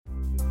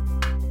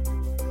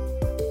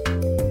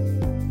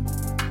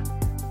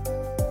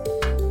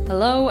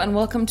Hello and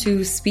welcome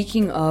to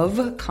Speaking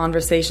of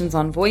Conversations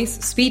on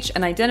Voice, Speech,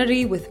 and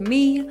Identity with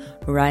me,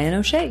 Ryan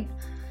O'Shea.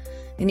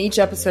 In each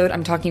episode,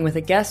 I'm talking with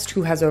a guest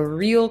who has a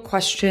real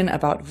question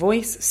about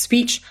voice,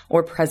 speech,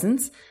 or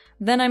presence.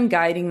 Then I'm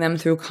guiding them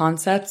through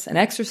concepts and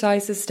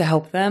exercises to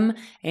help them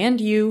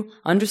and you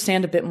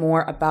understand a bit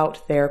more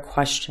about their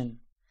question.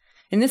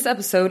 In this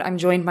episode, I'm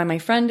joined by my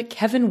friend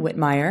Kevin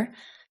Whitmire.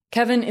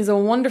 Kevin is a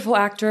wonderful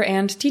actor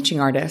and teaching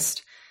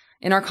artist.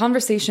 In our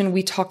conversation,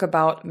 we talk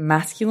about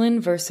masculine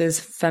versus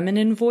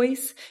feminine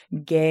voice,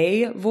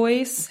 gay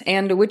voice,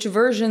 and which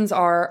versions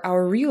are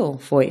our real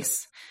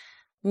voice.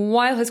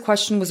 While his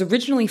question was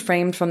originally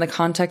framed from the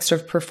context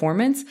of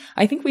performance,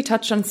 I think we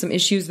touched on some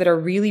issues that are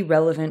really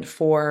relevant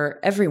for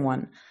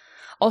everyone.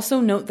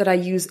 Also note that I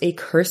use a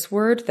curse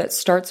word that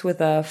starts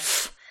with a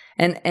f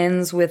and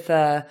ends with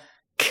a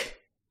k.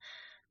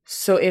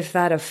 So if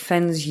that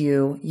offends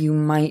you, you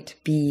might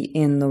be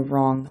in the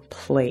wrong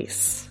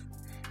place.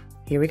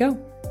 Here we go.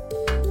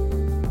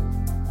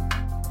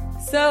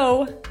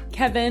 So,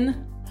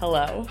 Kevin,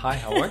 hello. Hi,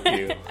 how are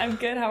you? I'm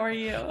good. How are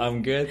you?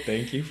 I'm good.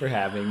 Thank you for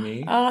having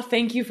me.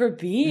 Thank you for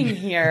being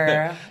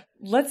here.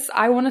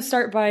 I want to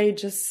start by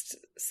just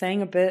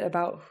saying a bit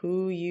about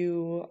who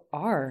you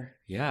are.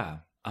 Yeah,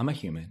 I'm a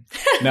human.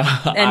 No,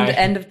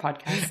 End of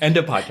podcast. End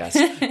of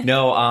podcast.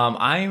 No,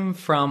 I'm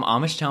from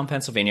Amishtown,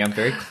 Pennsylvania. I'm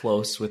very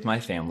close with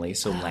my family.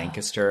 So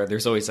Lancaster,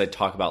 there's always a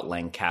talk about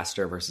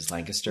Lancaster versus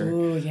Lancaster.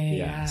 Ooh,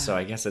 yeah. So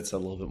I guess it's a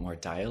little bit more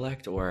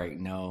dialect or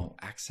no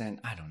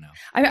accent. I don't know.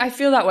 I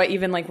feel that way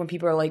even like when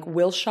people are like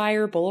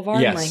Wilshire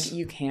Boulevard. Yes. I'm like,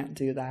 you can't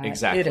do that.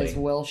 Exactly. It is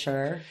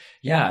Wilshire.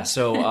 Yeah.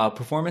 So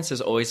performance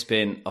has always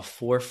been a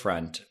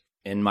forefront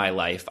in my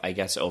life, I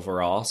guess,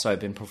 overall. So I've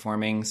been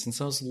performing since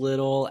I was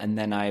little, and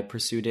then I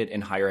pursued it in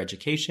higher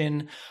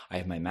education. I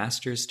have my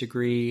master's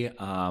degree,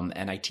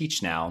 and I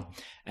teach now,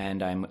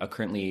 and I'm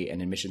currently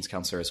an admissions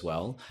counselor as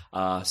well.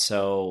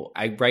 So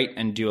I write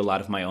and do a lot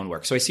of my own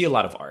work. So I see a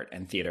lot of art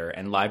and theater,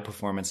 and live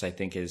performance, I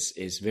think,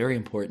 is very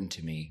important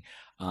to me.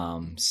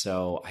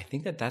 So I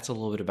think that that's a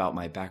little bit about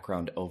my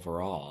background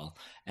overall.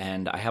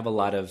 And I have a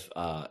lot of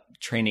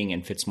training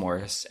in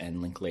Fitzmaurice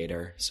and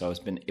Linklater. So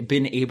I've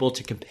been able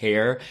to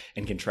compare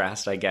and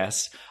contrast, I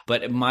guess.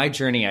 But my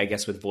journey, I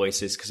guess, with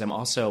voice is because I'm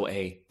also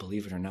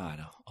believe it or not,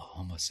 a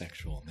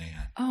homosexual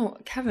man. Oh,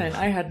 Kevin,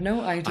 I had no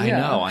idea.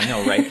 I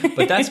know, right?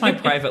 But that's my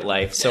private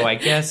life. So I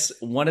guess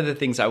one of the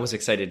things I was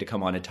excited to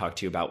come on and talk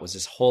to you about was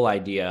this whole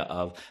idea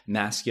of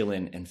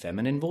masculine and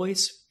feminine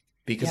voice.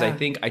 Because I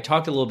think I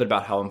talked a little bit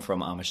about how I'm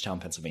from Amishtown,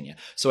 Pennsylvania.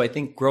 So I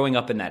think growing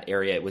up in that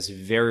area, it was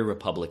very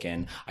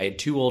Republican. I had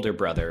two older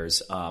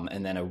brothers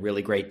and then a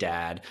really great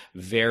dad,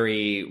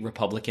 very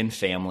Republican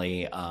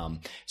family.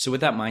 So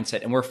with that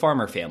mindset, and we're a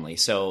farmer family.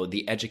 So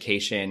the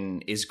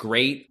education is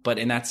great. But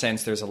in that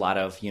sense, there's a lot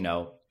of,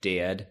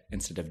 dad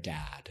instead of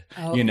dad,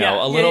 a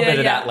little bit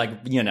of that, like,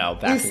 you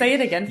say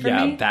it again for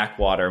me?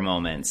 Backwater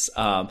moments.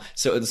 So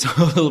it's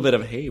a little bit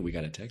of, hey, we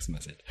got a text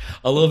message.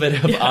 A little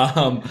bit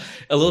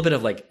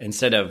of like,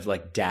 instead of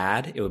like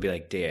dad, it would be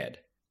like dad,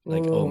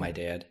 like, oh, my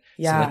dad.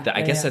 Yeah. So like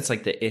I guess that's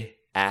like the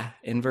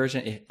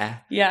inversion.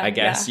 Yeah. I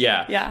guess.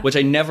 Yeah. Which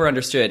I never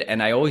understood.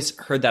 And I always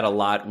heard that a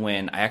lot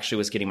when I actually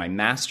was getting my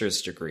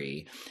master's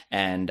degree.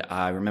 And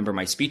I remember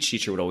my speech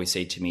teacher would always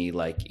say to me,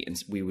 like,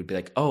 we would be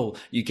like, oh,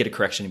 you get a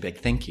correction. You'd be like,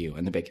 thank you.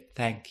 And they'd be like,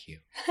 thank you.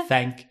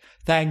 Thank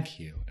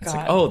you. It's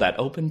like, oh, that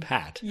open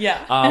pat.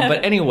 Yeah.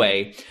 But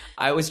anyway,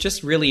 I was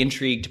just really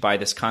intrigued by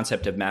this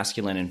concept of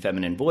masculine and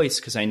feminine voice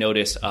because I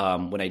noticed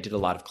when I did a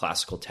lot of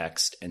classical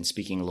text and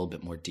speaking a little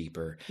bit more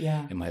deeper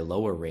in my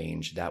lower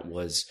range, that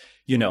was,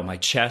 my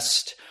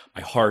chest,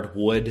 my hard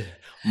wood,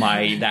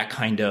 that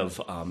kind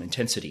of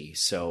intensity.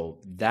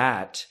 So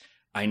that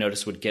I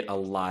noticed would get a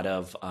lot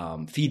of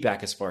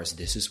feedback as far as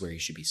this is where you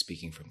should be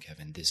speaking from,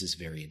 Kevin. This is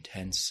very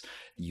intense.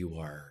 You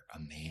are a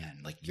man,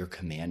 like you're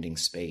commanding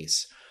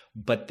space.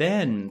 But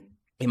then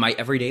in my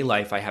everyday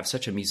life, I have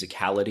such a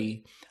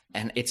musicality,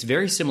 and it's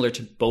very similar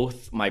to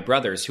both my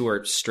brothers who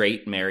are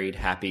straight, married,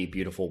 happy,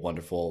 beautiful,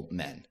 wonderful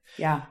men.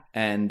 Yeah.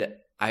 And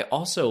I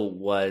also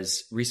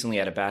was recently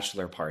at a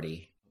bachelor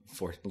party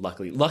for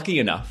lucky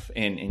enough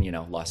in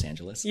Los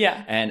Angeles.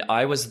 Yeah. And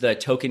I was the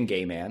token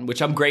gay man,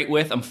 which I'm great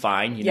with. I'm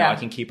fine. I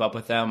can keep up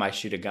with them. I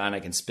shoot a gun. I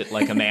can spit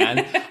like a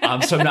man.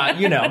 So I'm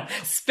not,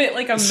 spit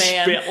like a man.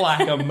 Spit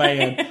like a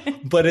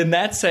man. But in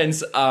that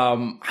sense,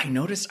 I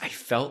noticed I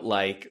felt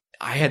like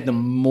I had the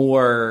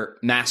more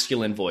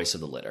masculine voice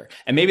of the litter.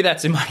 And maybe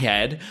that's in my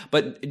head,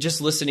 but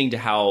just listening to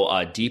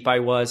how deep I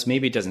was,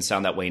 maybe it doesn't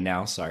sound that way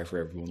now. Sorry for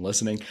everyone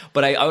listening.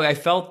 But I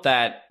felt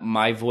that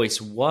my voice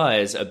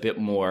was a bit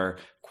more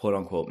quote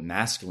unquote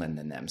masculine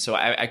than them. So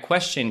I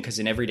question, because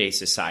in everyday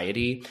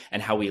society and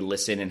how we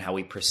listen and how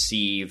we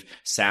perceive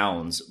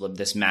sounds,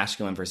 this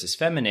masculine versus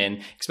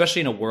feminine,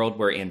 especially in a world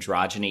where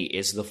androgyny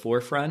is the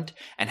forefront,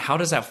 and how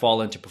does that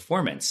fall into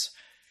performance?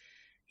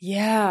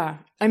 Yeah.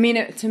 I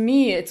mean, to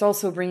me, it's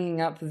also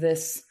bringing up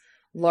this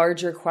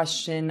larger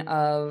question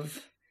of,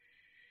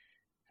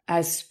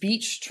 as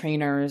speech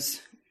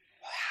trainers,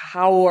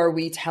 how are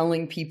we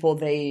telling people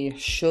they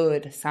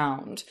should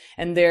sound?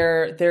 And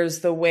there's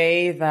the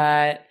way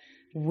that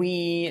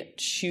we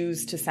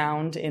choose to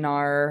sound in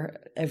our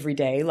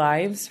everyday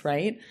lives,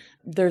 right?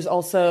 There's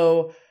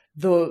also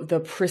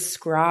the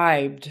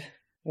prescribed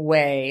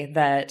way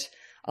that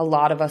a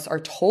lot of us are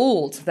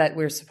told that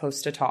we're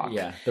supposed to talk.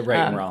 Yeah, the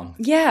right and wrong.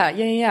 Yeah.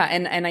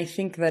 And I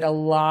think that a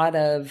lot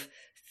of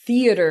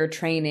theater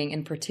training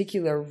in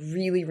particular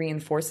really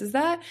reinforces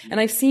that. And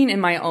I've seen in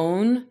my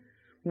own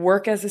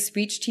work as a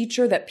speech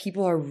teacher that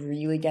people are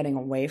really getting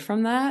away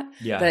from that.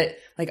 Yeah. That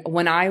like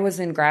when I was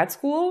in grad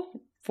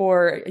school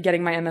for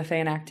getting my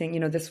MFA in acting,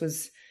 this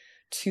was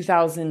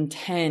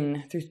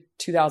 2010 through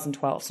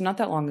 2012. So not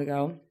that long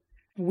ago.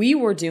 We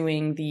were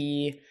doing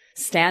the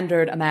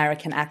standard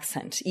American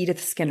accent,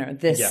 Edith Skinner,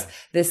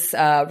 this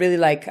really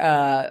like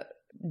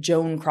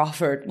Joan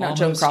Crawford, not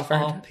Joan Crawford.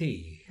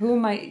 RP. Who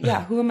am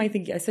I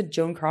thinking? I said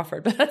Joan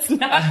Crawford, but that's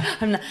not.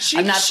 I'm not She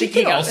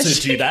thinking can of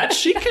also do that.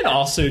 She can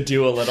also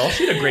do a little.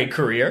 She had a great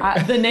career.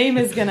 The name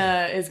is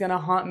gonna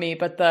haunt me,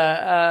 but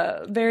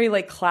the very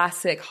like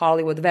classic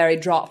Hollywood, very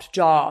dropped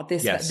jaw,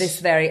 this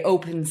very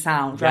open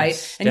sound,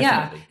 right? And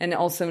definitely. and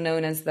also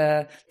known as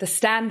the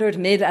standard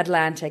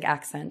mid-Atlantic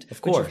accent,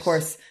 which of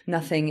course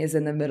nothing is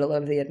in the middle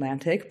of the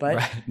Atlantic,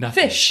 but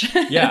fish.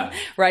 Yeah,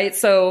 right.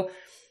 So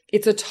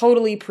it's a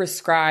totally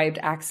prescribed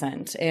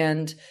accent,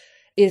 and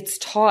it's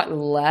taught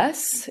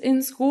less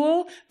in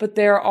school, but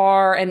there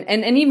are,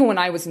 and even when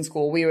I was in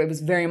school, it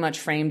was very much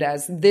framed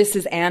as this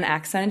is an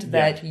accent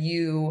that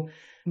you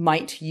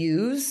might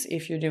use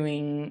if you're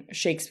doing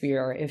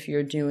Shakespeare, if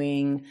you're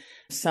doing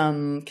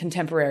some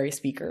contemporary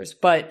speakers,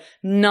 but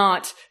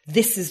not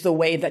this is the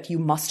way that you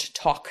must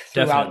talk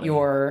throughout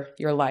your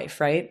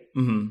life, right?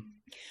 Mm-hmm.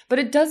 But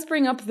it does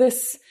bring up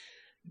this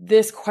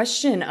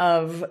question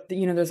of,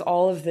 there's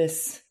all of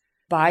this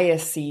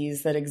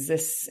biases that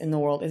exists in the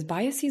world. Is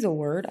biases a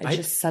word? I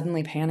just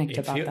suddenly panicked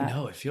about that.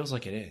 No, it feels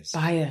like it is.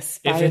 Bias.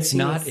 If it's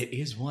not, it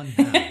is one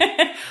now.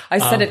 I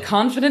said it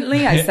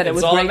confidently. I said it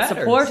with great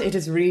support. It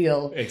is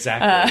real.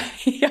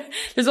 Exactly.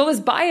 There's all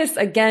this bias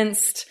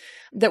against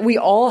that we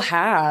all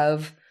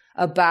have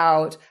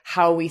about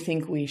how we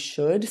think we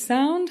should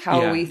sound,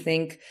 how we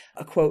think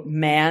a quote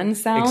man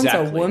sounds,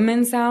 a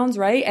woman sounds,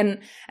 right?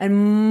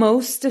 And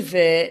most of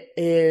it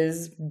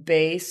is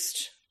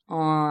based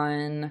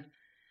on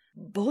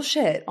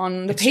bullshit,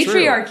 on the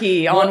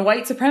patriarchy, on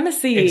white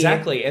supremacy.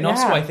 Exactly. And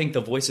also I think the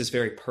voice is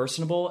very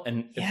personable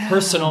and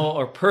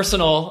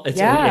personal. It's,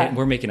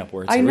 we're making up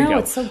words. I know, we go.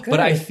 It's so good. But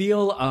I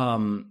feel,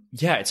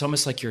 it's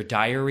almost like your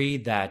diary,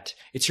 that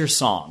it's your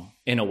song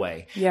in a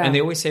way. Yeah. And they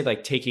always say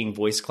like taking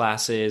voice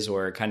classes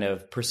or kind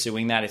of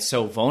pursuing that, it's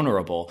so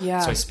vulnerable.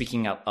 Yeah. So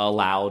speaking out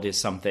aloud is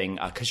something,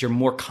 because you're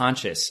more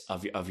conscious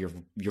of your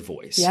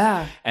voice.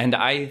 Yeah. And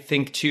I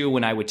think too,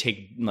 when I would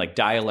take like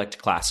dialect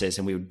classes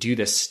and we would do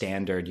this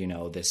standard,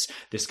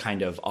 this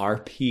kind of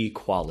RP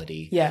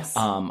quality. Yes.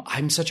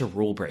 I'm such a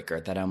rule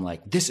breaker that I'm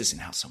like, this isn't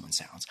how someone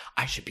sounds.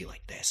 I should be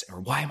like this. Or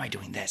why am I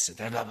doing this?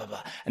 Blah, blah, blah,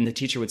 blah. And the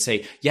teacher would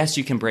say, yes,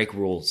 you can break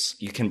rules.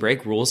 You can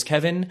break rules,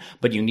 Kevin,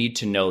 but you need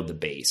to know the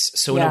base.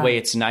 So in a way,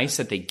 it's nice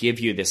that they give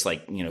you this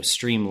like,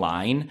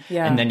 streamline,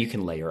 and then you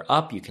can layer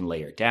up, you can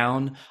layer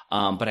down.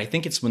 But I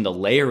think it's when the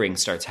layering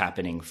starts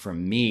happening for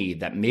me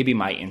that maybe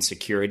my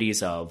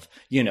insecurities of,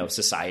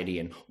 society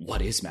and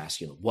what is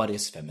masculine, what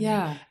is feminine.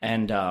 Yeah.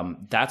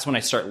 And that's when I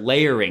start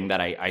layering that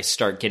I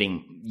start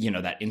getting,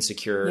 that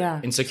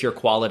insecure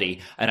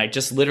quality. And I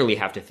just literally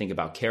have to think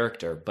about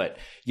character. But,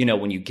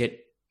 when you get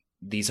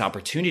these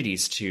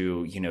opportunities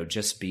to,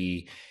 just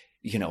be,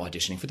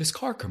 auditioning for this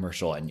car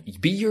commercial and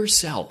be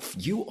yourself.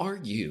 You are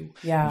you.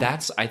 Yeah.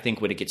 That's, I think,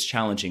 when it gets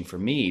challenging for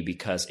me,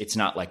 because it's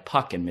not like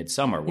Puck in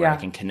Midsummer where I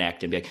can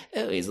connect and be like,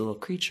 oh, he's a little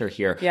creature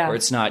here. Yeah. Or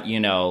it's not,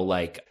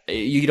 like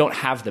you don't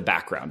have the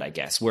background, I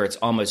guess, where it's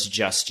almost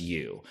just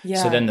you.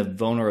 Yeah. So then the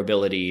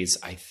vulnerabilities,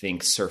 I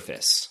think,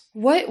 surface.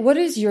 What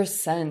is your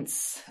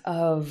sense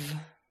of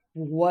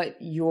what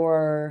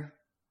your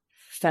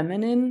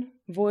feminine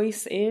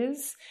voice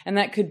is? And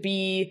that could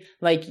be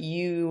like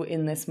you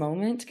in this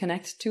moment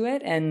connect to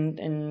it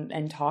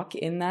and talk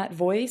in that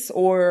voice,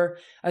 or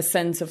a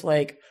sense of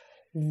like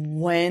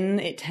when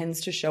it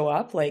tends to show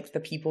up, like the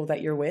people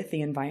that you're with,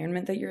 the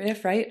environment that you're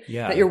with, right?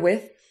 Yeah. That you're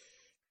with.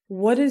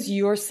 What is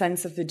your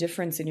sense of the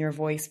difference in your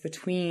voice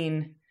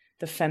between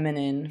the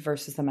feminine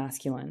versus the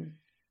masculine?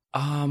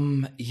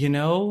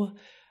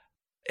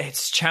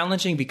 It's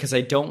challenging because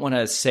I don't want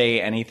to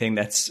say anything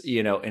that's,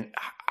 and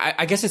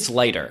I guess it's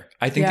lighter.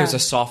 I think there's a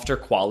softer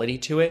quality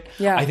to it.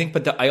 Yeah. I think,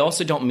 but I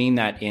also don't mean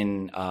that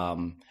in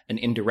an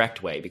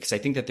indirect way, because I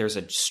think that there's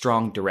a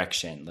strong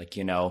direction, like,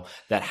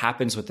 that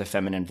happens with the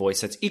feminine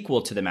voice that's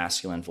equal to the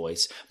masculine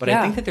voice. But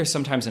I think that there's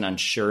sometimes an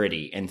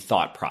unsurety in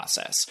thought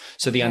process.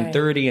 So the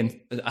uncertainty and,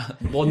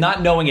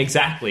 not knowing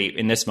exactly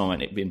in this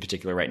moment, in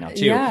particular right now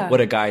too,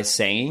 what a guy's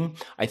saying,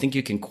 I think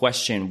you can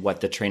question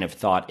what the train of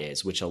thought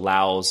is, which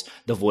allows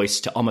the voice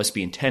to almost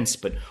be intense,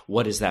 but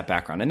what is that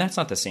background? And that's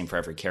not the same for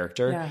every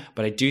character. whatever. Yeah.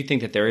 But I do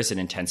think that there is an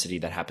intensity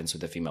that happens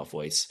with the female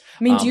voice.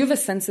 I mean, do you have a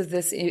sense of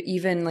this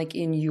even like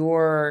in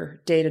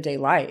your day-to-day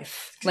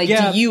life? Like,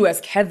 Yeah. do you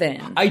as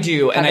Kevin? I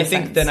do. And I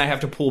think sense? then I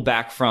have to pull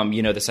back from,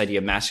 you know, this idea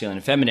of masculine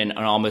and feminine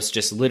and almost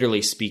just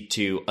literally speak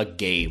to a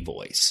gay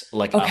voice,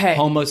 like a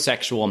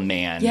homosexual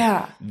man.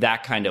 Yeah.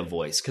 That kind of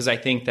voice. Because I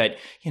think that,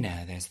 you know,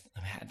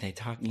 they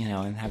talk, you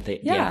know, and have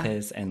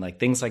this and like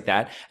things like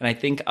that. And I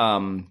think,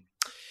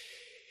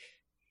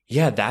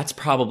 yeah, that's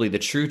probably the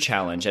true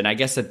challenge. And I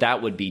guess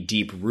that would be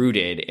deep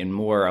rooted in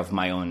more of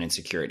my own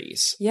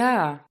insecurities.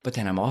 Yeah. But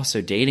then I'm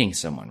also dating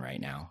someone right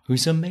now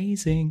who's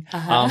amazing.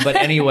 But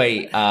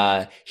anyway,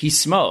 he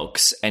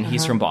smokes and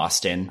he's from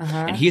Boston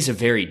and he has a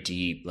very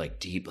deep,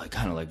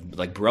 kind of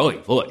like bro-y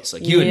voice.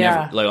 Like you would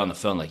never, like on the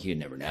phone, like you'd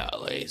never know.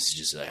 Like it's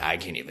just like, I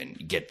can't even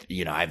get,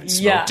 you know, I haven't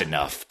smoked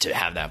enough to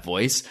have that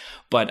voice.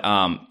 But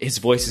his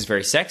voice is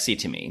very sexy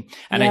to me.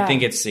 And I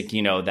think it's like,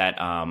 you know, that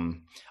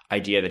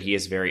idea that he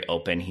is very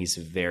open, he's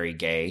very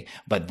gay,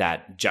 but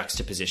that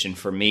juxtaposition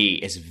for me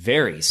is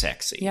very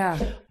sexy. Yeah.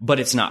 But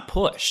it's not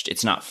pushed,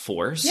 it's not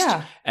forced.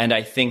 Yeah. And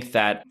I think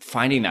that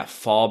finding that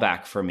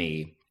fallback for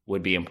me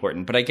would be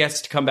important. But I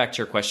guess to come back to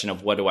your question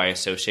of what do I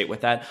associate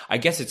with that, I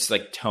guess it's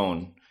like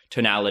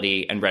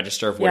tonality and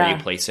register of where you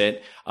place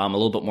it. A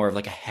little bit more of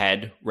like a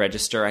head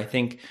register, I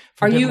think.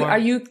 Are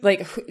you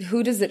like,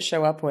 who does it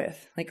show up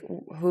with? Like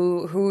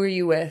who are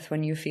you with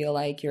when you feel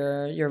like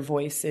your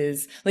voice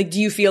is like, do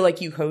you feel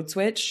like you code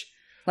switch?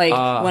 Like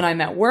when I'm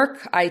at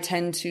work, I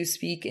tend to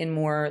speak in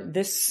more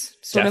this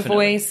sort of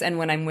voice. And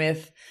when I'm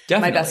with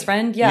my best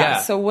friend.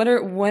 Yeah. So what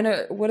are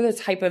the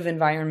type of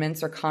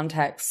environments or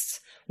contexts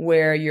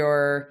where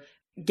you're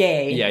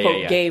gay,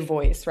 quote, gay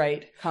voice,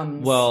 right,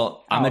 comes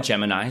Well, I'm a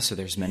Gemini, so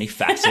there's many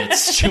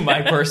facets to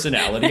my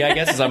personality, I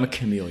guess, as I'm a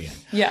chameleon.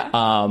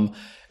 Yeah.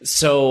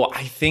 So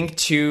I think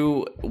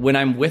too, when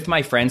I'm with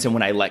my friends and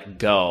when I let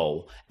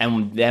go,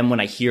 and then when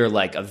I hear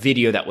like a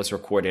video that was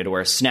recorded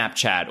or a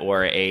Snapchat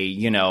or a,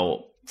 you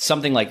know,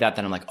 something like that,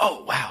 then I'm like,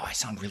 oh, wow, I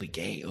sound really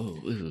gay.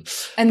 Ooh.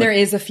 And there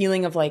is a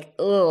feeling of like,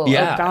 oh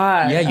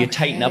God. Yeah, you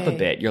tighten up a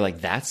bit. You're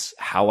like, that's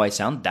how I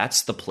sound.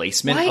 That's the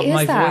placement of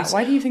my voice.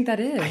 Why do you think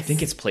that is? I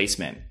think it's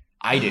placement.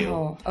 I do.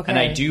 Oh, okay. And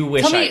I do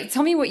wish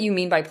Tell me what you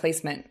mean by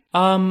placement.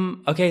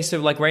 Okay, so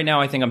like right now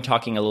I think I'm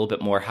talking a little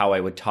bit more how I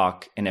would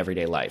talk in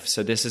everyday life.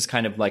 So this is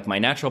kind of like my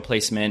natural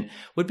placement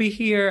would be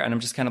here, and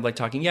I'm just kind of like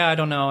talking, I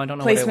don't know.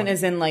 Placement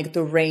is in like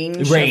the range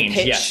of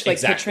pitch, yes, like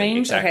exactly, pitch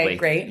range? Exactly. Okay,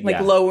 great. Like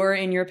lower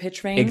in your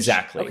pitch range?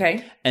 Exactly.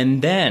 Okay.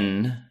 And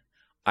then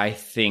I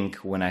think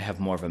when I have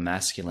more of a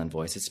masculine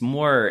voice, it's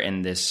more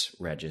in this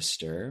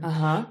register.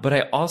 But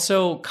I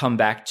also come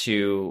back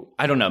to,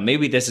 I don't know,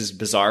 maybe this is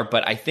bizarre,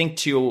 but I think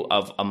too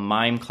of a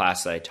mime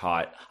class that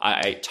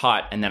I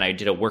taught, and then I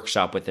did a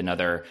workshop with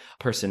another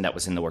person that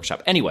was in the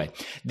workshop. Anyway,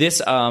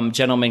 this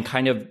gentleman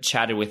kind of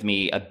chatted with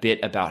me a bit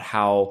about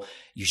how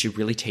you should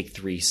really take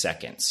 3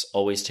 seconds.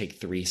 Always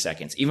take 3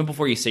 seconds, even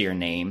before you say your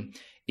name,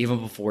 even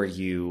before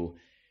you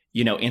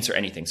answer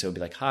anything. So it'd be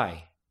like,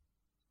 hi.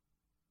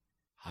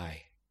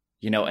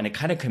 You know, and it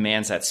kind of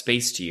commands that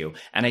space to you.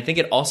 And I think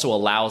it also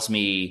allows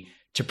me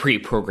to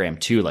pre-program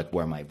too, like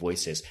where my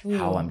voice is,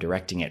 how I'm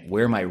directing it,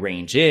 where my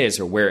range is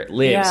or where it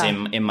lives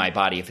in my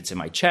body, if it's in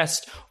my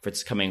chest, if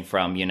it's coming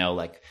from, you know,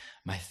 like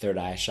my third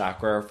eye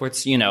chakra, or if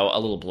it's, you know, a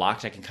little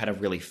blocked, I can kind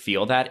of really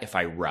feel that if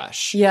I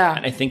rush. Yeah.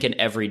 And I think in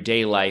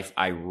everyday life,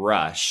 I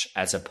rush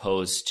as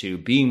opposed to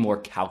being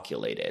more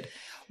calculated.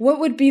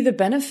 What would be the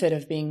benefit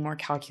of being more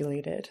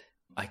calculated?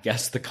 I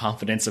guess the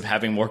confidence of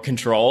having more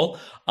control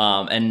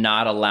and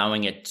not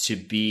allowing it to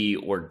be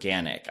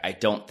organic. I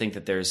don't think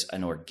that there's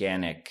an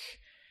organic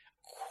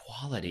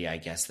quality, I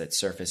guess, that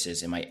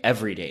surfaces in my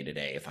everyday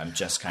today if I'm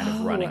just kind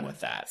of running with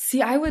that.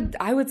 See, I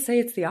would say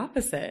it's the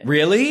opposite.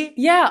 Really?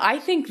 Yeah, I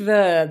think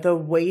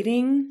the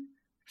waiting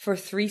for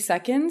 3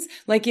 seconds,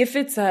 like if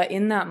it's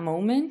in that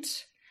moment,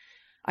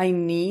 I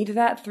need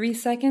that 3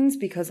 seconds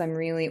because I'm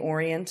really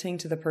orienting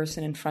to the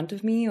person in front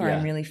of me, or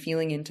I'm really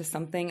feeling into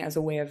something as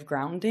a way of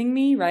grounding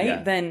me, right?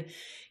 Yeah. Then,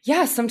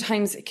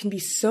 sometimes it can be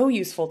so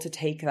useful to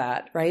take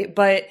that, right?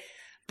 But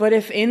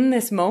if in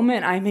this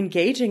moment I'm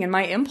engaging and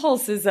my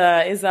impulse is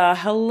a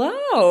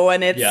hello,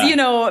 and it's, you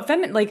know,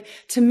 feminine, like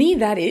to me,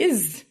 that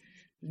is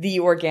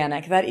the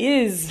organic. That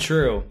is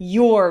true.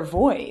 Your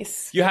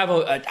voice. You have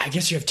I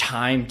guess you have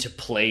time to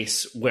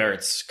place where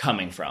it's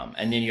coming from,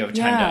 and then you have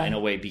time to, in a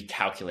way, be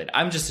calculated.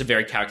 I'm just a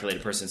very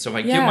calculated person, so if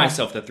I give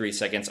myself the 3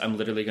 seconds, I'm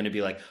literally going to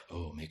be like,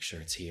 "Oh, make sure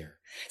it's here."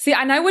 See,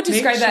 and I would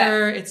describe make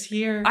sure it's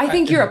here. I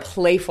think you're a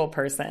playful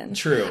person.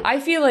 True. I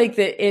feel like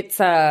that it's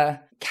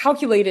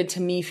calculated to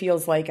me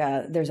feels like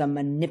there's a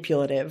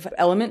manipulative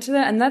element to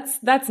that, and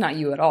that's not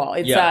you at all.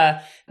 It's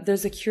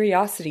there's a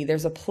curiosity,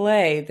 there's a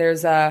play,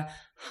 there's a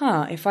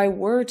if I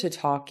were to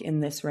talk in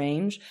this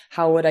range,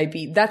 how would I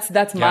be?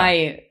 That's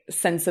my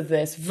sense of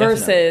this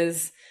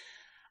versus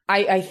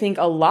I think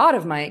a lot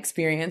of my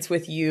experience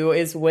with you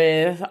is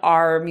with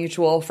our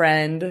mutual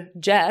friend,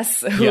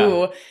 Jess,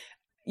 who,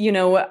 you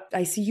know,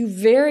 I see you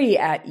very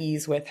at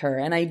ease with her,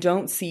 and I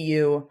don't see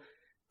you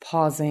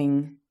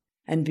pausing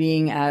and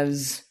being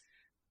as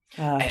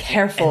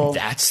Careful. And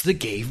that's the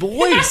gay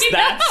voice.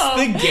 That's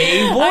the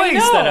gay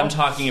voice that I'm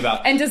talking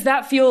about. And does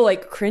that feel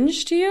like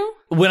cringe to you?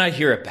 When I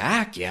hear it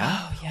back, yeah.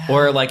 Oh, yeah.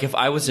 Or like if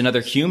I was another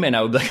human,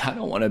 I would be like, I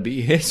don't want to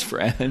be his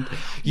friend.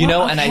 You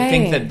know, and I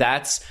think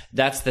that's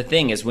the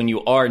thing is when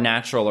you are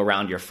natural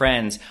around your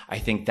friends, I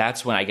think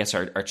that's when I guess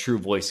our true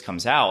voice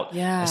comes out.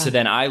 Yeah. So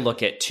then I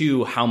look at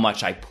too how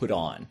much I put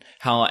on.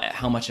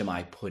 How much am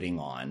I putting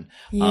on?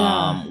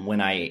 Yeah. When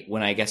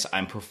I guess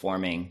I'm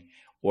performing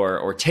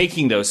or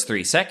taking those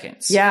 3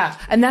 seconds. Yeah.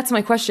 And that's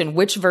my question.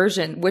 Which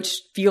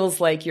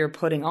feels like you're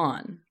putting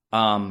on?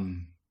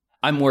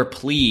 I'm more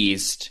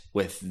pleased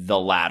with the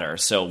latter.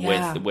 So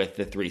with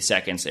the 3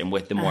 seconds and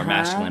with the more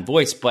masculine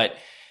voice. But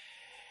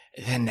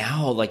then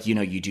now, like, you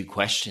know, you do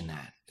question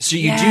that. So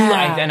you do.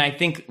 And I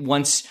think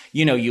once,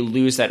 you know, you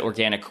lose that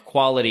organic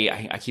quality,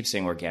 I keep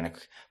saying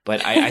organic,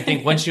 but I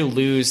think once you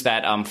lose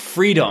that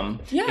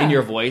freedom in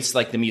your voice,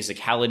 like the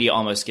musicality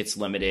almost gets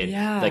limited,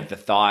 like the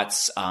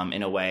thoughts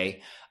in a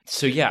way.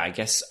 So yeah, I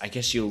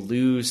guess you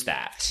lose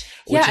that.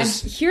 And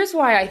here's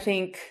why I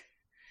think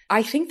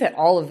that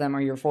all of them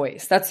are your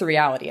voice. That's the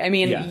reality. I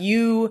mean,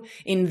 you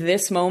in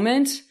this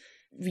moment,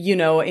 you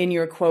know, in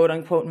your quote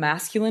unquote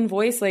masculine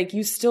voice, like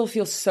you still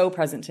feel so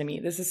present to me.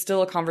 This is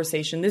still a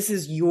conversation. This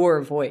is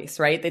your voice,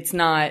 right? It's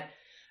not,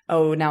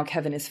 oh, now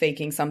Kevin is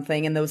faking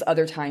something and those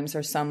other times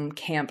are some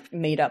camp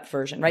made up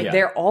version, right? Yeah.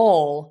 They're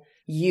all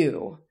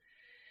you.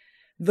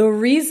 The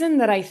reason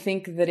that I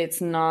think that it's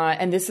not,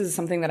 and this is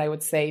something that I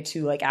would say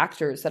to like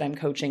actors that I'm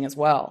coaching as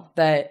well,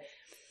 that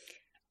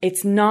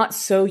it's not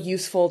so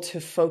useful to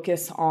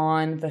focus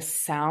on the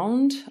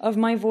sound of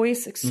my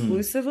voice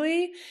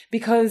exclusively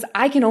because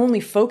I can only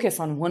focus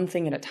on one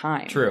thing at a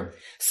time. True.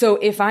 So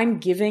if I'm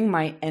giving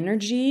my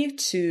energy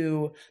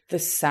to the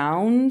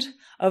sound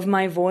of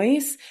my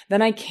voice,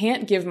 then I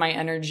can't give my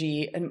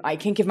energy and I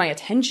can't give my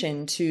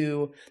attention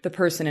to the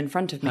person in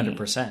front of me.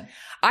 100%.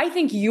 I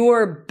think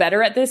you're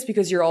better at this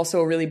because you're also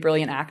a really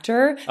brilliant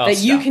actor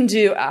you can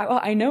do. Well,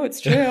 I know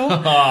it's true,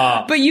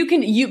 but you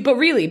can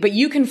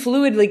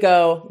fluidly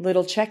go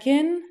little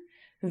check-in.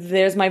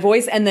 There's my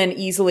voice and then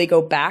easily go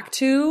back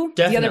to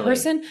the other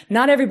person.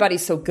 Not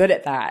everybody's so good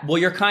at that.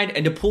 Well,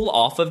 and to pull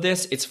off of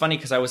this, it's funny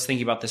because I was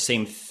thinking about the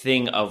same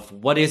thing of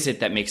what is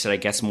it that makes it, I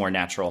guess, more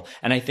natural.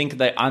 And I think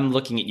that I'm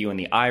looking at you in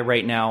the eye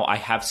right now. I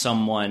have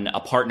a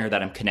partner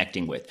that I'm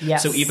connecting with.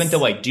 Yes. So even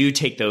though I do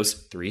take those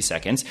 3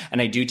 seconds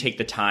and I do take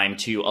the time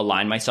to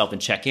align myself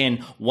and check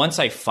in, once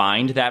I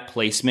find that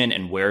placement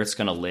and where it's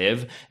going to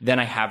live, then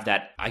I have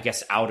that, I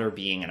guess, outer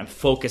being and I'm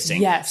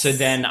focusing. Yes. So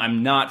then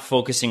I'm not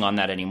focusing on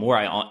that anymore.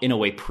 I in a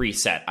way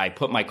preset. I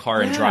put my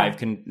car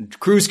in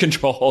cruise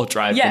control,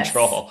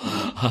 control.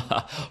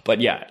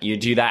 But yeah, you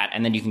do that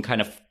and then you can kind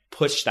of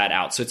push that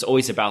out. So it's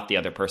always about the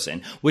other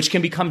person, which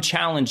can become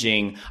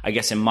challenging, I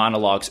guess, in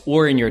monologues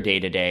or in your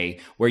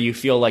day-to-day where you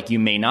feel like you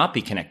may not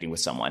be connecting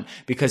with someone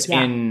because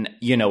in,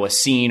 you know, a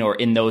scene or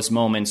in those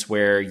moments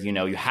where, you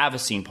know, you have a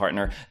scene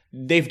partner,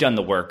 they've done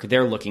the work.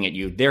 They're looking at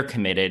you. They're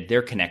committed.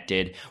 They're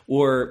connected.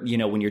 Or, you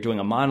know, when you're doing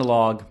a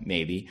monologue,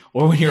 maybe,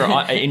 or when you're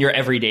in your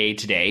everyday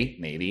today,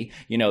 maybe,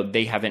 you know,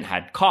 they haven't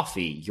had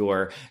coffee.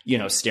 You're, you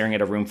know, staring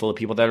at a room full of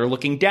people that are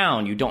looking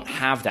down. You don't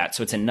have that.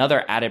 So it's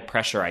another added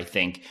pressure, I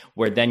think,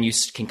 where then you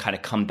can kind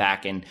of come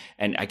back and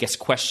I guess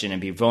question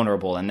and be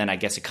vulnerable. And then I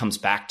guess it comes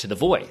back to the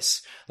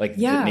voice. Like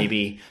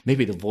maybe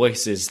the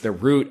voice is the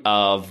root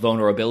of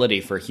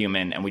vulnerability for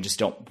human and we just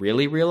don't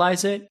really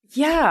realize it.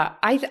 Yeah.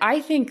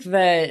 I think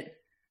that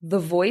the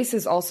voice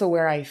is also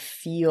where I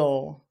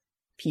feel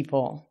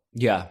people.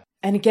 Yeah.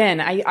 And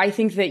again, I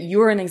think that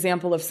you're an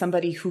example of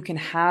somebody who can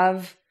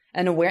have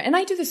an aware, and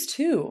I do this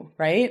too,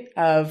 right?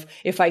 Of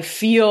if I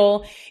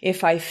feel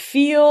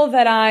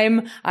that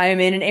I'm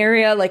in an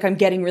area, like I'm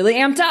getting really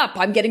amped up,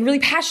 I'm getting really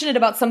passionate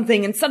about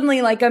something, and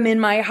suddenly like I'm in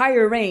my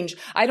higher range,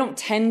 I don't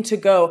tend to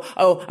go,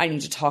 oh, I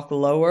need to talk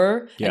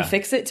lower and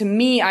fix it. To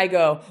me, I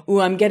go,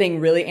 ooh, I'm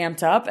getting really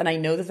amped up. And I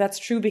know that that's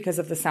true because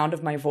of the sound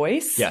of my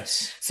voice.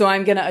 Yes. So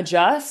I'm going to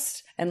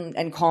adjust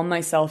and calm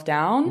myself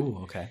down. Ooh,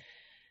 okay.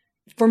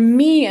 For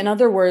me, in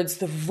other words,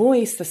 the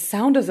voice, the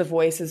sound of the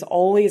voice is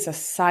always a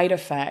side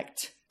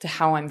effect to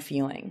how I'm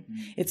feeling.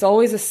 It's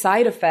always a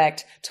side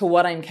effect to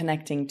what I'm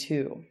connecting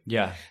to.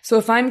 Yeah. So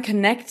if I'm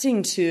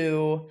connecting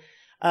to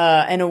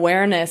an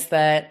awareness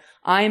that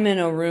I'm in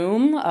a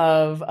room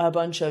of a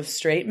bunch of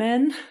straight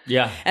men,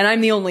 and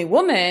I'm the only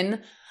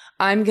woman,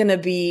 I'm going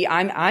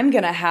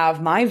to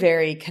have my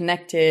very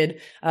connected,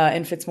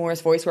 in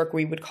Fitzmaurice voice work,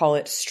 we would call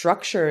it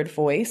structured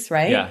voice,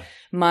 right? Yeah.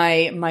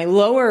 My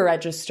lower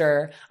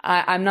register,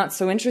 I'm not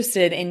so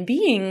interested in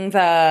being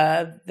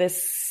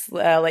this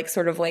like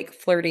sort of like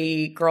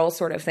flirty girl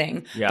sort of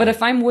thing. Yeah. But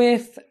if I'm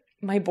with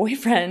my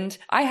boyfriend,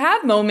 I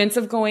have moments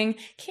of going,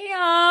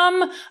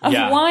 Cam, of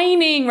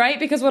whining, right?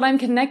 Because what I'm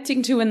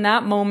connecting to in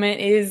that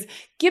moment is,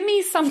 give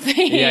me something.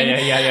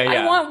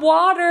 I want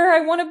water.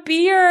 I want a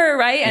beer,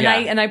 right?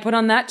 And I put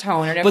on that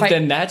tone. And but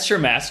then that's your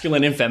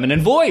masculine and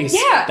feminine voice.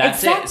 Yeah, that's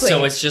exactly. it.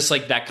 So it's just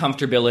like that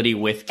comfortability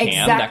with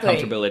Cam, that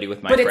comfortability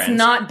with my friends. But it's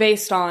not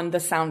based on the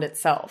sound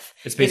itself.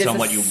 It's based on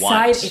what you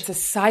want. It's a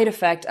side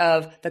effect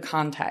of the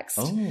context.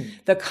 Oh.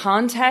 The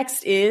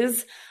context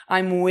is,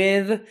 I'm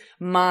with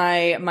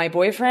my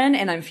boyfriend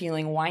and I'm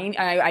feeling whiny.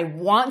 I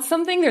want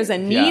something. There's a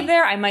need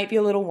there. I might be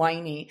a little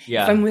whiny.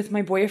 Yeah. If I'm with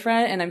my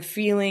boyfriend and I'm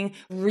feeling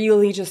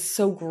really just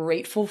so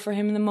grateful for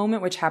him in the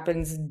moment, which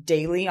happens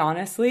daily,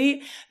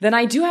 honestly, then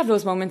I do have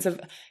those moments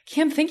of,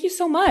 Cam, thank you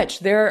so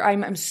much.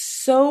 I'm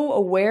so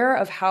aware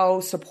of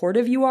how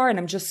supportive you are and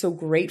I'm just so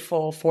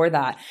grateful for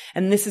that.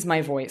 And this is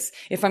my voice.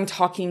 If I'm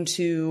talking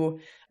to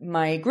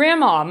my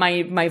grandma,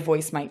 my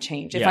voice might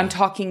change. If I'm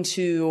talking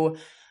to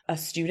a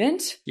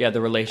student.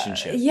 The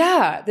relationship.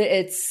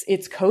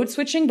 It's code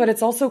switching, but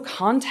it's also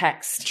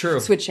context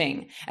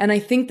switching. And I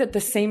think that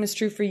the same is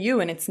true for you.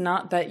 And it's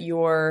not that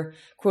your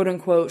quote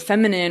unquote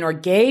feminine or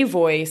gay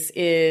voice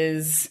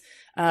is,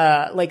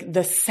 like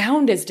the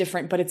sound is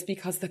different, but it's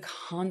because the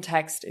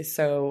context is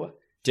so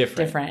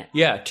different.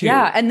 Yeah, too.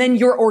 Yeah, and then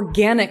you're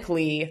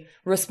organically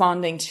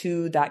responding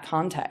to that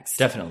context.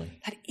 Definitely.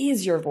 That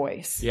is your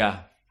voice.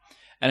 Yeah.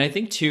 And I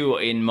think too,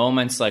 in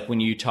moments like when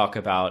you talk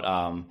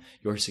about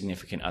your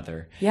significant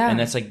other, and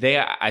that's like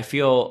I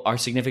feel our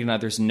significant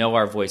others know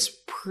our voice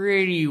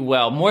pretty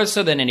well, more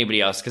so than anybody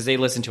else, because they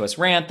listen to us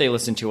rant, they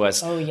listen to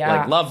us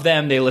like love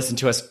them, they listen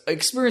to us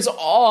experience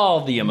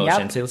all the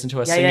emotions, they listen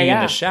to us singing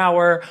in the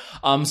shower.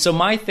 So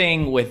my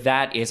thing with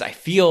that is I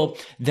feel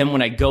then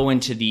when I go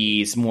into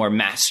these more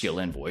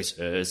masculine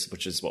voices,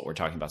 which is what we're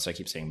talking about, so I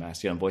keep saying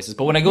masculine voices,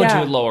 but when I go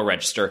into a lower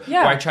register,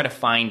 where I try to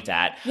find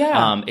that,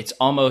 it's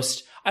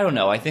almost, I don't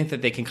know. I think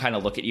that they can kind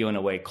of look at you in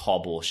a way,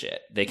 call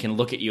bullshit. They can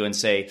look at you and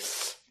say,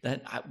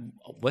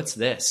 what's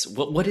this?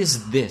 What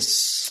is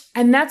this?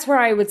 And that's where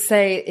I would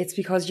say it's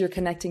because you're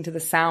connecting to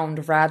the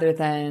sound rather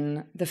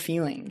than the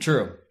feeling.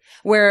 True.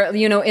 Where,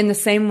 in the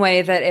same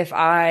way that if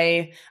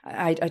I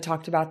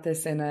talked about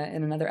this in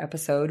another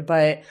episode,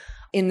 but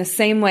in the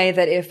same way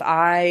that if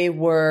I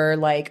were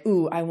like,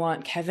 ooh, I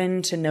want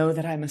Kevin to know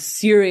that I'm a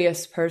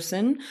serious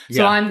person,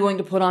 so I'm going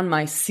to put on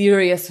my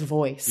serious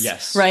voice.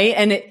 Yes. Right?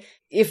 And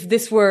if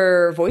this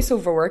were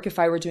voiceover work, if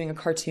I were doing a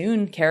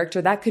cartoon character,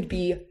 that could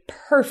be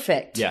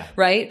perfect,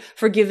 right?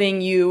 For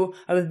giving you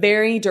a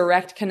very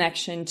direct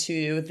connection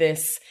to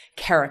this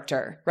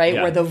character, right?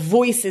 Where the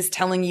voice is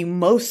telling you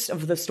most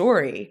of the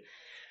story.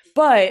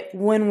 But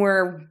when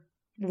we're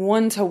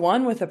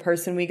one-to-one with a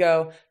person, we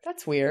go,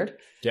 that's weird.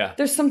 Yeah.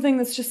 There's something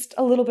that's just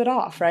a little bit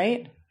off,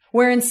 right?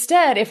 Where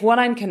instead, if what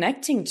I'm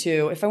connecting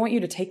to, if I want you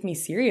to take me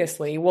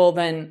seriously, well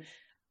then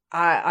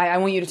I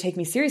want you to take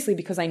me seriously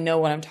because I know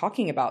what I'm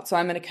talking about. So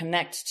I'm going to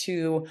connect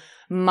to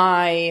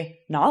my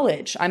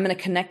knowledge. I'm going to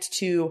connect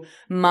to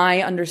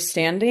my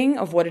understanding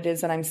of what it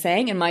is that I'm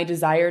saying and my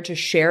desire to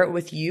share it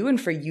with you and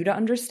for you to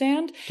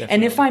understand. Definitely.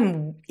 And if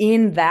I'm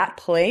in that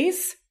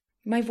place,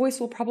 my voice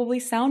will probably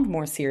sound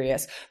more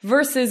serious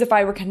versus if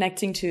I were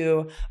connecting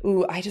to,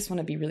 ooh, I just want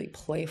to be really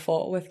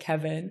playful with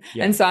Kevin.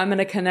 Yeah. And so I'm going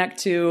to connect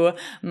to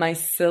my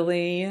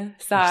silly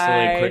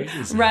side.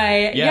 Silly,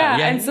 right. Yeah.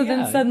 And so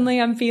then suddenly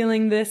I'm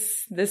feeling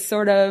this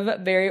sort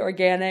of very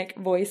organic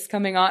voice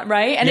coming on.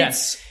 Right. And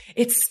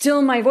it's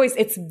still my voice.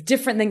 It's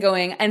different than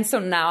going, and so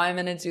now I'm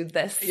going to do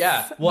this.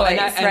 Yeah. Well, voice,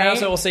 and I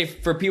also will say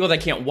for people that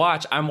can't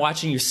watch, I'm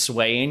watching you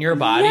sway in your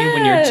body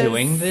when you're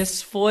doing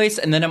this voice.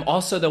 And then I'm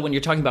also, though, when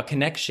you're talking about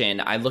connection,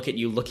 I look at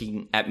you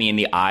looking at me in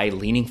the eye,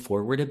 leaning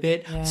forward a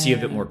bit. Yeah. So you're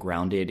a bit more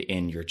grounded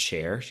in your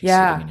chair. She's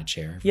sitting in a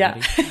chair.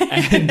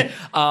 Everybody.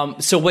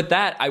 And so with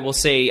that, I will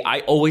say I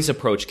always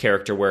approach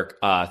character work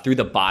through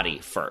the body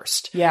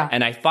first. Yeah.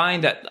 And I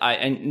find that,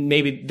 and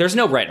maybe there's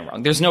no right and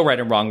wrong. There's no right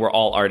and wrong. We're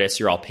all artists.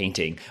 You're all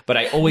painting. But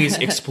I always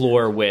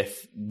explore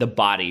with the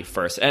body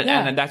first.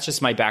 And that's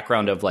just my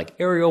background of like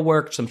aerial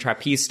work, some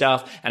trapeze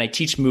stuff, and I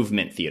teach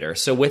movement theater.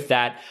 So with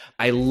that,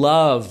 I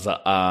love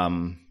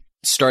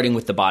starting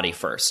with the body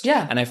first.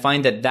 Yeah. And I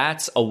find that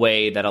that's a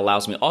way that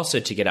allows me also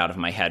to get out of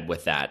my head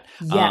with that.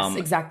 Yes,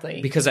 exactly.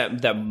 Because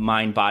that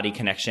mind-body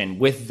connection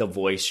with the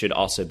voice should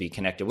also be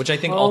connected, which I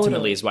think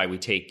ultimately is why we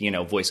take,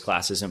 voice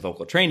classes and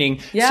vocal training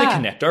to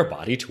connect our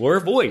body to our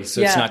voice.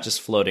 So it's not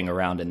just floating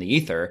around in the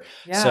ether.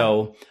 Yeah.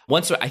 So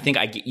once I think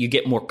you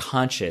get more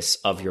conscious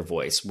of your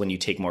voice when you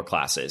take more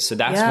classes. So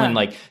that's when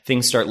like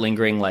things start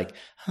lingering like,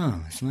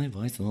 is my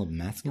voice a little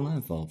masculine?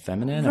 It's a little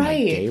feminine? Am I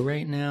gay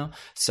right now?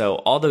 So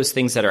all those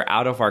things that are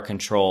out of our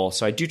control.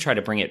 So I do try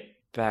to bring it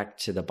back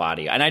to the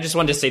body. And I just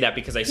wanted to say that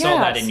because I saw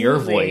that in your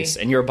voice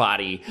and your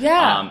body.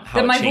 Yeah.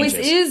 How that my voice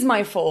is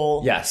my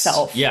full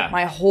self. Yeah.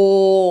 My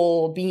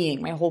whole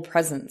being, my whole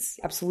presence.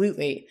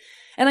 Absolutely.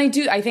 And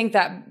I think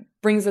that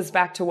brings us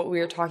back to what we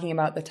were talking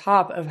about at the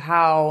top of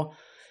how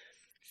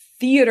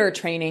theater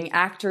training,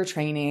 actor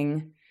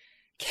training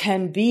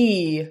can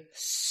be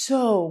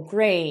so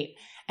great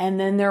And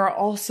then there are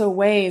also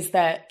ways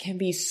that can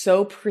be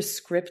so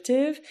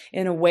prescriptive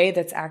in a way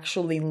that's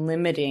actually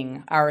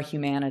limiting our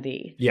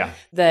humanity. Yeah.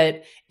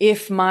 That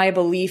if my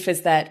belief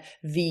is that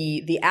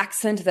the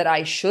accent that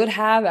I should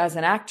have as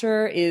an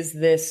actor is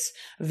this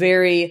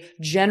very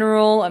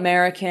general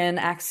American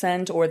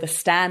accent or the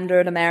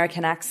standard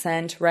American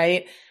accent,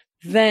 right?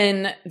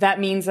 Then that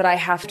means that I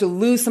have to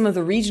lose some of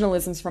the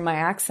regionalisms from my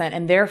accent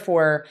and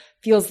therefore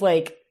feels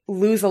like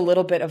lose a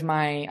little bit of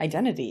my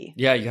identity.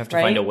 Yeah, you have to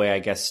find a way, I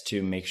guess,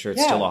 to make sure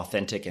it's still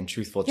authentic and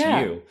truthful to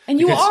you. And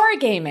you are a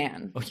gay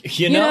man.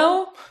 You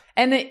know?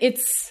 And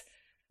it's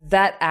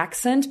that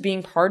accent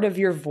being part of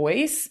your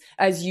voice,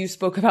 as you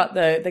spoke about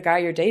the guy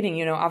you're dating,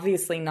 you know,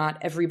 obviously not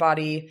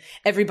everybody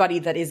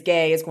that is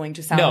gay is going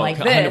to sound like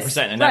this.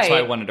 100%. And that's why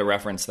I wanted to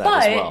reference that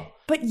as well.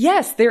 But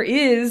yes, there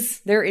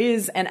is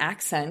an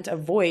accent, a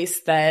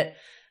voice that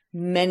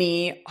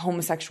many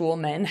homosexual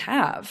men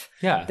have.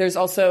 Yeah. There's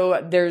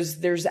also,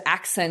 there's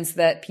accents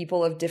that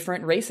people of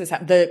different races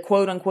have. The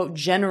quote unquote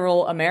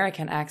general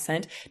American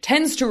accent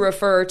tends to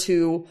refer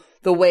to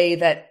the way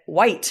that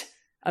white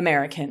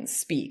Americans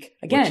speak.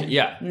 Again,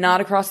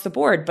 not across the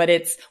board, but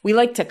we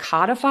like to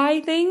codify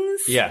things.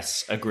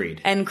 Yes,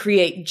 agreed. And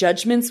create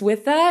judgments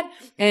with that.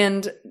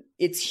 And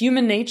it's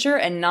human nature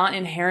and not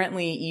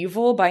inherently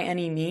evil by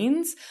any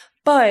means.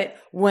 But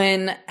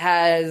when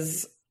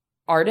as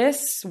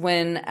artists,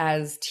 when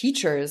as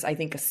teachers, I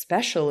think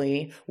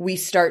especially, we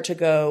start to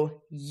go,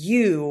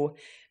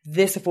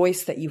 this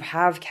voice that you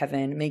have,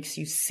 Kevin, makes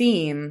you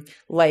seem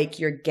like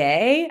you're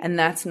gay, and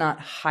that's not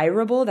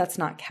hireable, that's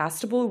not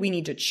castable, we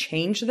need to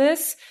change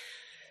this,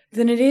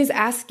 then it is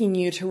asking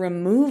you to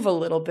remove a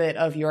little bit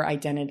of your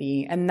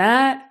identity. And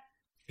that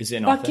is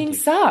inauthentic. Fucking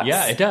sucks.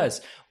 Yeah, it does.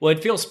 Well,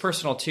 it feels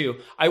personal too.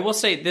 I will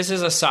say this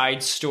is a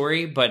side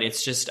story, but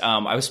it's just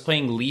I was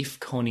playing Leaf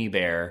Coney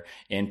Bear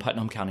in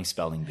Putnam County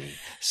Spelling Bee.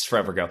 This is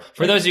forever ago.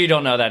 For those of you who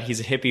don't know that, he's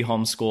a hippie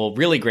homeschool,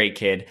 really great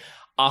kid.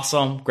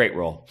 Awesome, great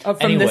role. Oh,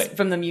 from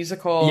the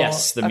musical?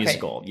 Yes, the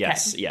musical.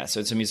 Yes, yeah.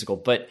 So it's a musical.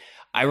 But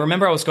I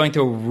remember I was going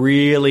through a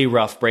really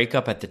rough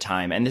breakup at the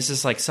time. And this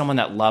is like someone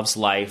that loves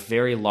life,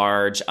 very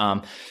large.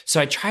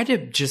 So I tried to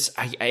just,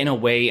 in a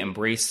way,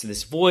 embrace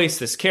this voice,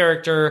 this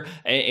character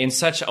in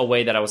such a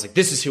way that I was like,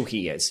 this is who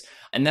he is.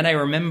 And then I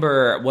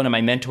remember one of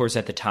my mentors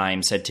at the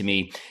time said to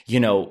me, you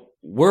know,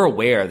 we're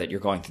aware that you're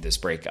going through this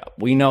breakup.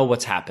 We know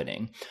what's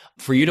happening.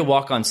 For you to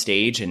walk on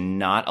stage and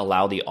not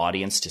allow the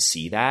audience to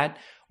see that,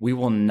 we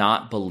will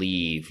not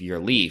believe your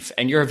Leaf.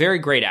 And you're a very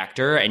great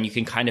actor and you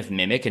can kind of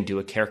mimic and do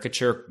a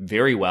caricature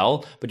very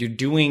well, but you're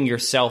doing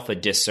yourself a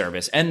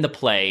disservice and the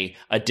play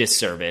a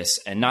disservice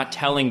and not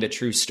telling the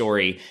true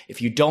story if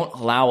you don't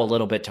allow a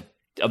little bit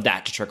of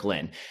that to trickle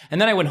in.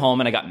 And then I went home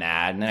and I got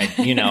mad and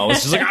I,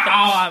 was just like,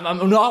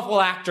 I'm an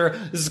awful actor.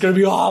 This is going to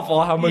be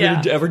awful. How am I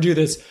going to ever do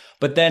this?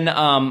 But then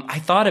I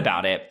thought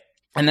about it.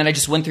 And then I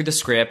just went through the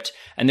script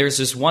and there's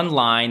this one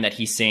line that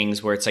he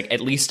sings where it's like, at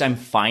least I'm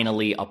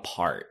finally a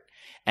part.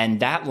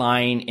 And that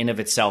line in of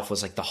itself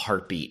was like the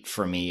heartbeat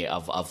for me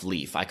of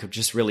Leaf. I could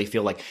just really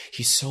feel like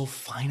he's so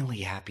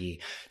finally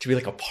happy to be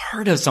like a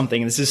part of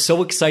something. And this is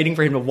so exciting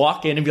for him to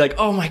walk in and be like,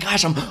 oh my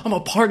gosh, I'm a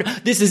part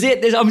of, this is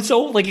it. I'm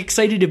so like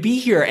excited to be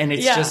here. And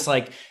it's just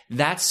like,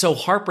 that's so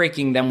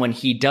heartbreaking then when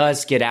he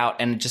does get out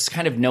and just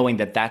kind of knowing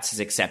that that's his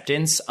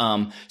acceptance.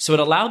 So it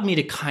allowed me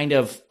to kind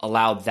of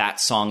allow that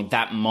song,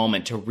 that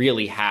moment to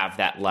really have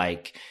that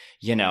like,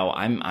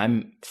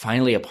 I'm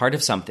finally a part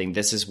of something.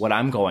 This is what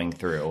I'm going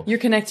through. You're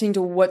connecting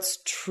to what's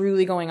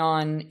truly going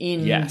on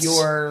in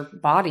your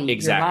body,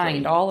 your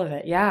mind, all of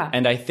it. Yeah.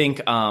 And I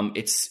think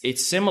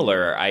it's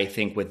similar, I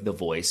think, with the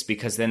voice,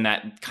 because then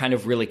that kind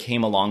of really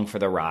came along for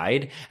the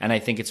ride. And I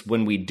think it's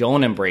when we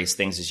don't embrace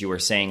things, as you were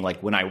saying,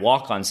 like when I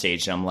walk on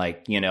stage, I'm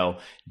like,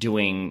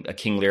 doing a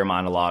King Lear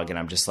monologue and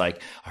I'm just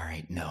like, all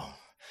right, no,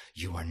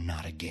 you are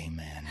not a gay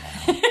man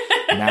now.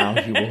 Now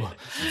you will,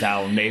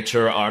 thou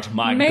nature art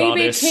my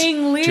goddess. Maybe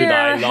King Lear to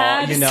thy law,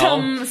 had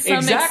some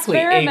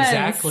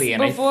experiments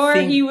before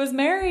he was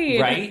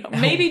married, right?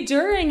 Maybe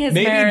during his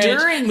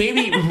marriage.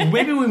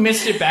 Maybe we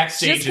missed it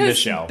backstage in the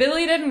show.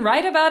 Billy didn't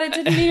write about it,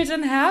 didn't mean it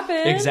didn't happen.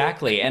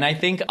 Exactly, and I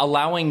think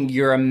allowing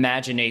your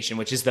imagination,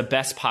 which is the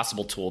best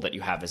possible tool that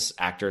you have as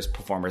actors,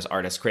 performers,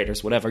 artists,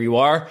 creators, whatever you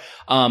are,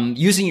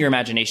 using your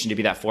imagination to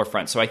be that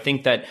forefront. So I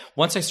think that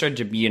once I started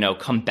to,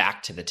 come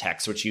back to the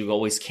text, which you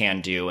always can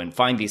do, and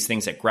find these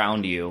things that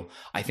ground you,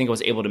 I think I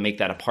was able to make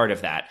that a part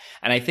of that.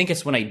 And I think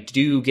it's when I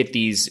do get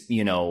these,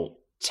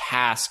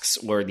 tasks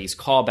or these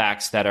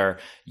callbacks that are,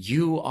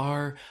 you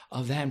are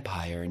a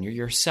vampire and you're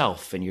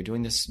yourself and you're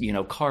doing this,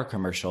 car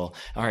commercial.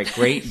 All right,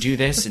 great. Do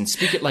this and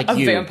speak it like a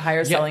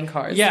vampire selling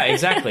cars. Yeah,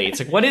 exactly. It's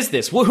like, what is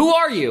this? Well, who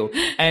are you?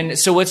 And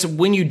so it's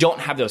when you don't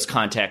have those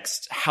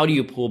contexts, how do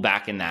you pull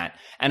back in that?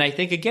 And I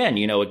think, again,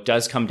 it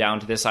does come down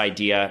to this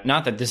idea,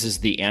 not that this is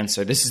the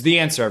answer. This is the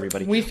answer,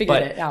 everybody. We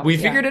figured it out. We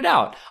figured it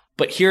out.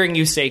 But hearing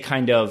you say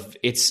kind of,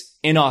 it's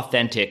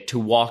inauthentic to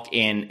walk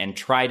in and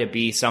try to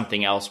be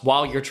something else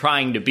while you're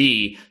trying to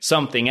be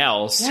something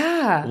else.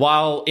 Yeah.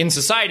 While in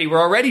society,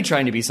 we're already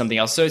trying to be something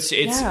else. So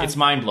it's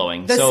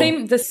mind-blowing.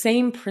 The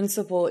same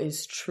principle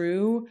is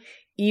true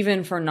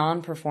even for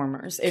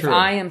non-performers. If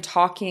I am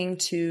talking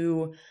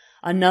to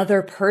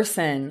another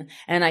person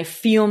and I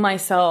feel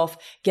myself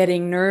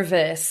getting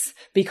nervous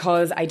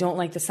because I don't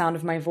like the sound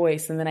of my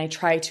voice and then I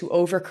try to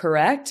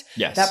overcorrect,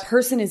 that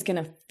person is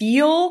going to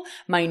feel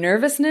my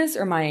nervousness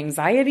or my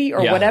anxiety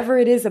or whatever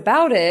it is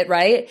about it,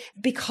 right?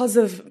 Because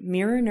of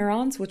mirror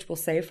neurons, which we'll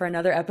say for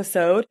another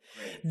episode,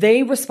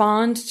 they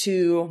respond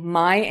to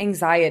my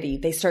anxiety.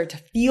 They start to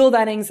feel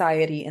that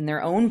anxiety in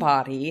their own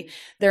body.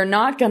 They're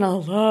not going to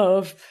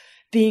love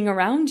being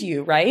around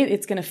you, right?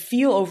 It's going to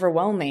feel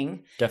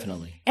overwhelming.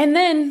 Definitely. And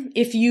then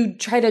if you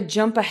try to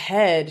jump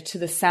ahead to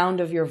the sound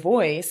of your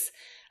voice,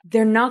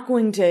 they're not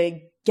going to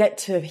get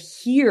to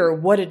hear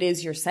what it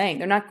is you're saying.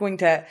 They're not going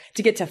to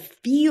get to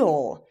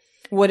feel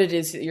what it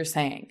is that you're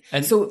saying.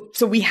 And so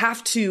we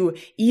have to,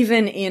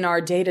 even in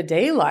our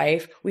day-to-day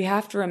life, we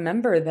have to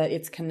remember that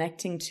it's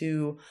connecting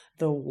to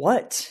the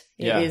what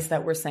it is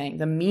that we're saying,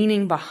 the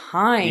meaning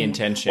behind the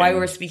intention, why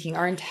we're speaking,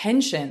 our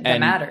intention that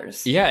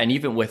matters. Yeah. And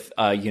even with,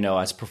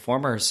 as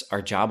performers,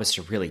 our job is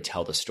to really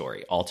tell the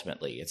story.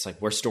 Ultimately, it's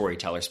like we're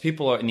storytellers.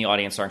 People in the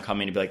audience aren't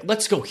coming to be like,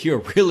 let's go hear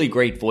really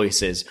great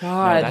voices.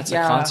 God, no, that's a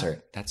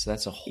concert.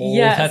 That's a whole,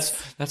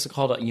 that's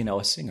called,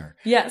 a singer.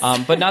 Yes.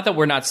 But not that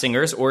we're not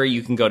singers, or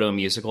you can go to a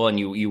musical and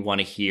you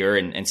want to hear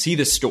and see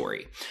the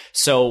story.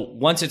 So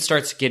once it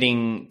starts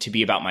getting to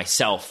be about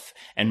myself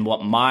and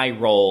what my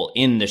role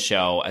in the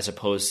show, as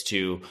opposed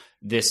to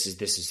this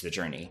is the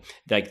journey.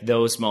 Like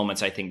those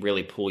moments, I think,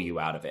 really pull you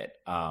out of it.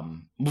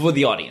 Well,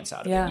 the audience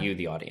out of it. You,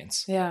 the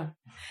audience. Yeah.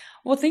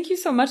 Well, thank you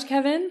so much,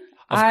 Kevin.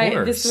 Of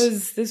course.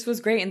 This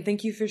was great, and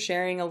thank you for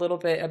sharing a little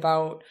bit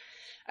about.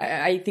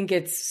 I think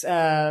it's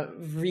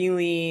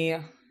really.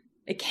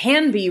 It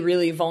can be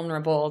really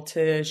vulnerable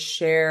to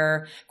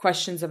share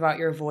questions about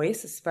your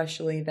voice,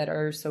 especially that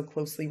are so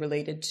closely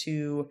related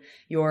to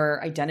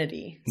your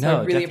identity.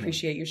 So I really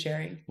appreciate you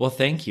sharing. Well,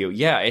 thank you.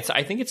 Yeah,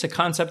 I think it's a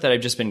concept that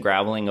I've just been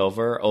grappling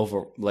over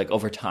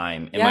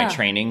time in my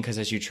training, because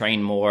as you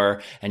train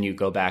more and you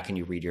go back and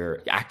you read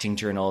your acting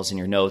journals and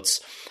your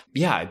notes,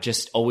 I've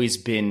just always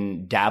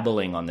been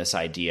dabbling on this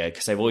idea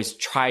because I've always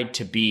tried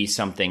to be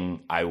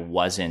something I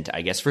wasn't,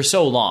 I guess, for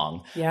so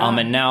long. Yeah.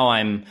 And now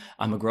I'm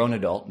a grown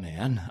adult man.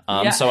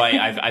 So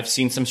I've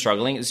seen some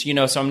struggling,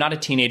 so I'm not a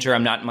teenager.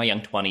 I'm not in my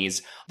young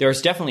 20s.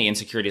 There's definitely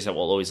insecurities that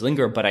will always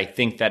linger, but I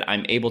think that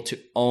I'm able to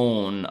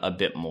own a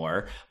bit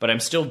more, but I'm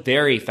still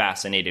very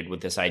fascinated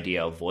with this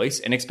idea of voice.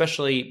 And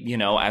especially,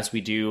 as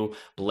we do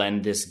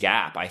blend this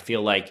gap, I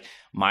feel like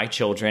my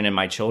children and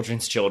my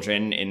children's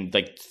children in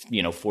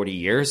 40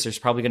 years, there's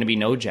probably going to be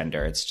no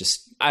gender. It's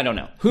just, I don't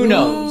know. Who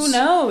knows? Who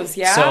knows?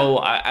 Yeah. So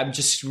I'm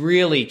just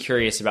really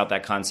curious about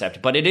that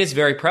concept, but it is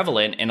very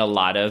prevalent in a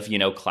lot of,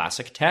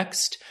 classic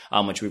text,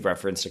 which we've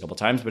referenced a couple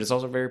times, but it's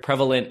also very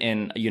prevalent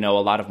in, a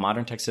lot of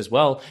modern text as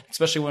well,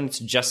 especially when it's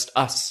just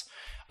us.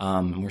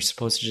 And we're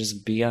supposed to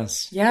just be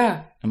us.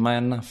 Yeah. Am I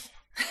enough?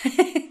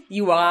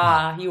 You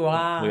are. We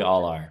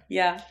all are.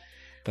 Yeah.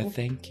 But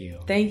thank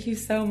you. Thank you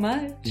so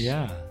much.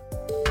 Yeah.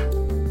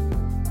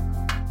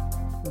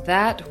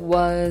 That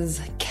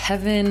was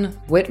Kevin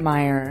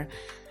Whitmire.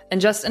 And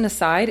just an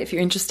aside, if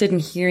you're interested in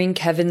hearing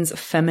Kevin's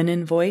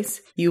feminine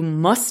voice, you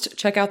must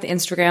check out the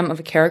Instagram of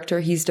a character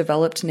he's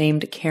developed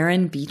named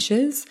Karen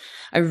Beaches.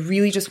 I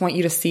really just want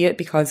you to see it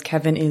because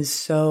Kevin is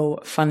so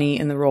funny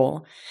in the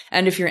role.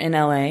 And if you're in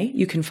LA,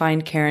 you can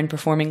find Karen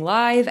performing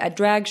live at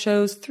drag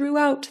shows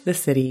throughout the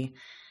city.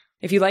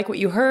 If you like what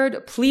you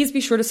heard, please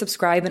be sure to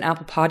subscribe in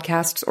Apple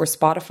Podcasts or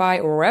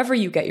Spotify or wherever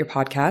you get your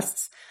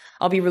podcasts.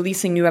 I'll be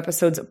releasing new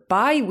episodes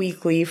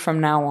bi-weekly from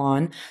now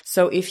on.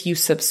 So if you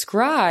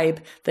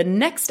subscribe, the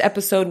next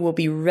episode will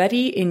be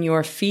ready in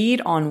your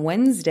feed on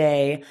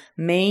Wednesday,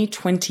 May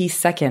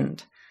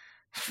 22nd.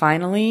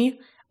 Finally,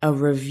 a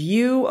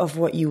review of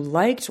what you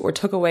liked or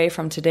took away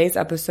from today's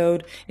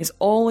episode is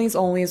always,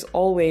 always,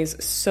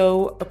 always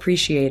so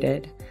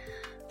appreciated.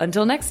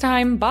 Until next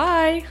time,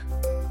 bye!